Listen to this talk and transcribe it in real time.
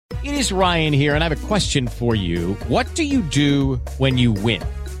It is Ryan here, and I have a question for you. What do you do when you win?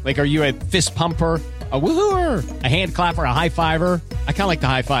 Like, are you a fist pumper, a woohooer, a hand clapper, a high fiver? I kind of like the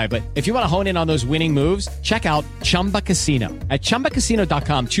high five, but if you want to hone in on those winning moves, check out Chumba Casino. At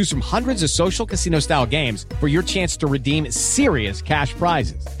ChumbaCasino.com, choose from hundreds of social casino-style games for your chance to redeem serious cash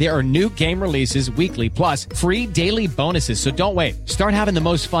prizes. There are new game releases weekly, plus free daily bonuses, so don't wait. Start having the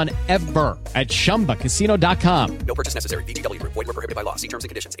most fun ever at ChumbaCasino.com. No purchase necessary. VGW Group. Void where prohibited by law. See terms and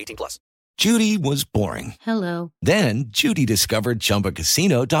conditions. 18+. Judy was boring. Hello. Then Judy discovered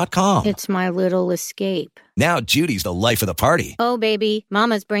ChumbaCasino.com. It's my little escape. Now Judy's the life of the party. Oh, baby,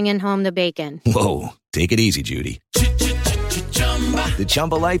 mama's bringing home the bacon. Whoa, take it easy, Judy. The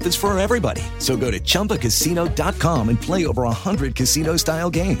Chumba life is for everybody. So go to ChumbaCasino.com and play over 100 casino-style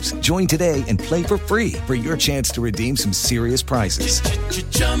games. Join today and play for free for your chance to redeem some serious prizes.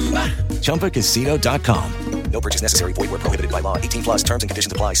 ChumbaCasino.com. No purchase necessary. Void where prohibited by law. 18+. Terms and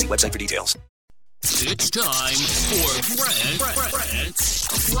conditions apply. See website for details. It's time for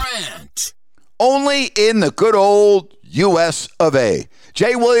Rant. Only in the good old U.S. of A.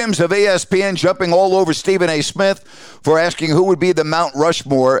 Jay Williams of ESPN jumping all over Stephen A. Smith for asking who would be the Mount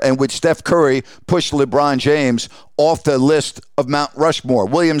Rushmore and would Steph Curry push LeBron James off the list of Mount Rushmore.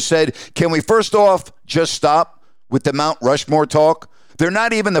 Williams said, can we first off just stop with the Mount Rushmore talk? They're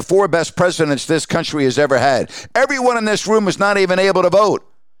not even the four best presidents this country has ever had. Everyone in this room is not even able to vote.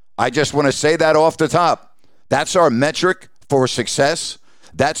 I just want to say that off the top. That's our metric for success.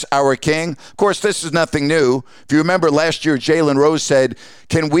 That's our king. Of course, this is nothing new. If you remember last year, Jalen Rose said,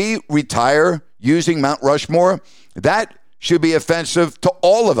 can we retire using Mount Rushmore? That should be offensive to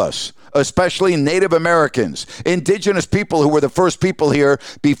all of us, especially Native Americans, indigenous people who were the first people here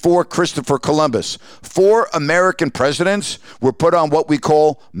before Christopher Columbus. 4 American presidents were put on what we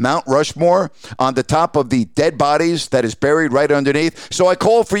call Mount Rushmore, on the top of the dead bodies that is buried right underneath. So I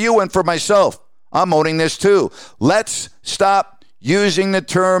call for you and for myself. I'm owning this too. Let's stop using the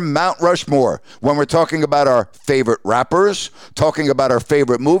term Mount Rushmore when we're talking about our favorite rappers, talking about our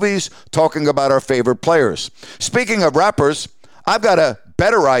favorite movies, talking about our favorite players. Speaking of rappers, I've got a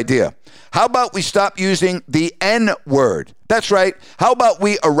better idea. How about we stop using the N-word? That's right. How about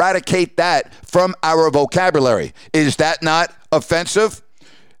we eradicate that from our vocabulary? Is that not offensive?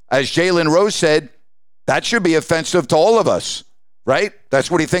 As Jalen Rose said, that should be offensive to all of us. Right?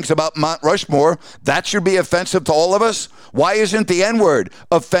 That's what he thinks about Mount Rushmore. That should be offensive to all of us. Why isn't the N-word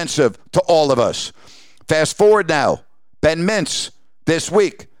offensive to all of us? Fast forward now. Ben Mintz this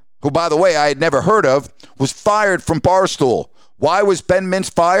week, who, by the way, I had never heard of, was fired from Barstool. Why was Ben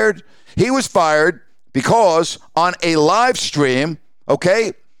Mintz fired? He was fired because on a live stream,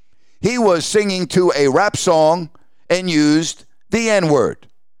 okay, he was singing to a rap song and used the N-word.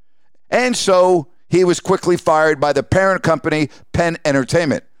 And so he was quickly fired by the parent company, Penn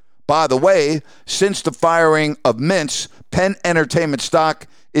Entertainment. By the way, since the firing of Mintz, Penn Entertainment stock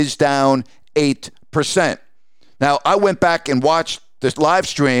is down 8%. Now, I went back and watched this live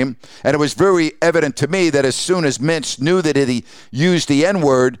stream, and it was very evident to me that as soon as Mintz knew that he used the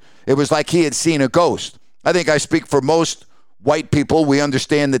N-word, it was like he had seen a ghost. I think I speak for most white people. We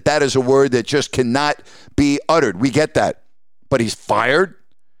understand that that is a word that just cannot be uttered. We get that. But he's fired?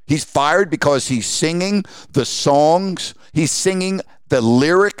 He's fired because he's singing the songs. He's singing the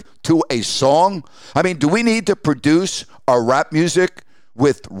lyric to a song. I mean, do we need to produce our rap music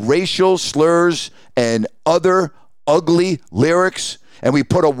with racial slurs and other ugly lyrics? And we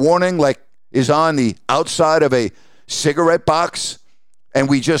put a warning like is on the outside of a cigarette box. And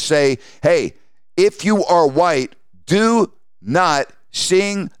we just say, hey, if you are white, do not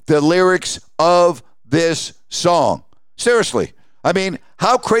sing the lyrics of this song. Seriously. I mean,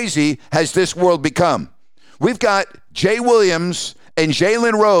 how crazy has this world become? We've got Jay Williams and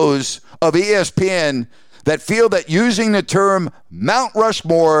Jalen Rose of ESPN that feel that using the term Mount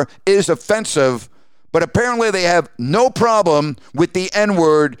Rushmore is offensive, but apparently they have no problem with the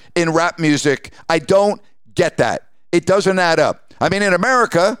N-word in rap music. I don't get that. It doesn't add up. I mean, in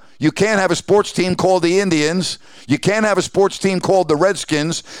America, you can't have a sports team called the Indians. You can't have a sports team called the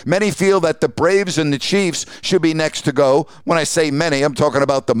Redskins. Many feel that the Braves and the Chiefs should be next to go. When I say many, I'm talking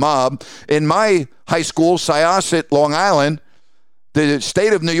about the mob. In my high school, Syosset, Long Island, the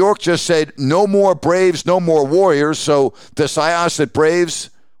state of New York just said no more Braves, no more Warriors. So the Syosset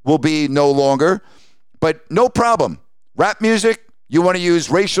Braves will be no longer. But no problem. Rap music, you want to use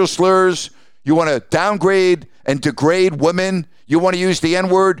racial slurs, you want to downgrade and degrade women, you want to use the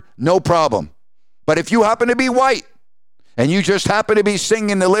N-word, no problem. But if you happen to be white and you just happen to be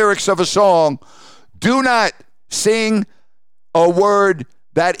singing the lyrics of a song, do not sing a word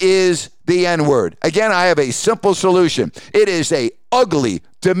that is the N-word. Again, I have a simple solution. It is a ugly,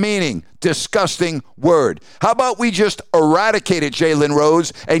 demeaning, disgusting word. How about we just eradicated Jalen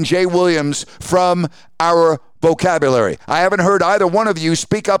Rose and Jay Williams from our vocabulary? I haven't heard either one of you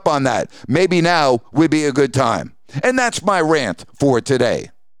speak up on that. Maybe now would be a good time. And that's my rant for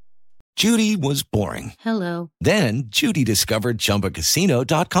today. Judy was boring. Hello. Then Judy discovered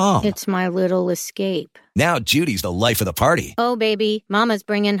ChumbaCasino.com. It's my little escape. Now Judy's the life of the party. Oh, baby, mama's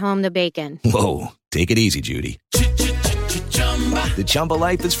bringing home the bacon. Whoa, take it easy, Judy. The Chumba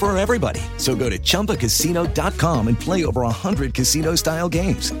life is for everybody. So go to ChumbaCasino.com and play over 100 casino-style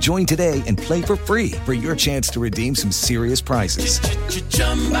games. Join today and play for free for your chance to redeem some serious prizes.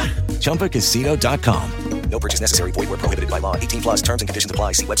 ChumbaCasino.com. No purchase necessary. Void where prohibited by law. 18 plus terms and conditions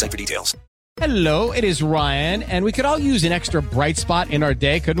apply. See website for details. Hello, it is Ryan, and we could all use an extra bright spot in our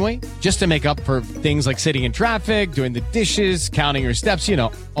day, couldn't we? Just to make up for things like sitting in traffic, doing the dishes, counting your steps, you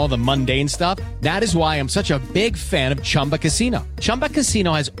know, all the mundane stuff. That is why I'm such a big fan of Chumba Casino. Chumba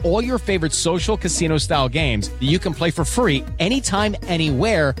Casino has all your favorite social casino-style games that you can play for free anytime,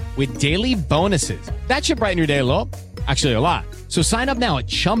 anywhere with daily bonuses. That should brighten your day a little. Actually, a lot. So sign up now at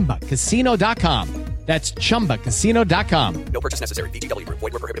ChumbaCasino.com. That's ChumbaCasino.com. No purchase necessary. VGW. Void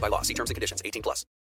where prohibited by law. See terms and conditions. 18 plus.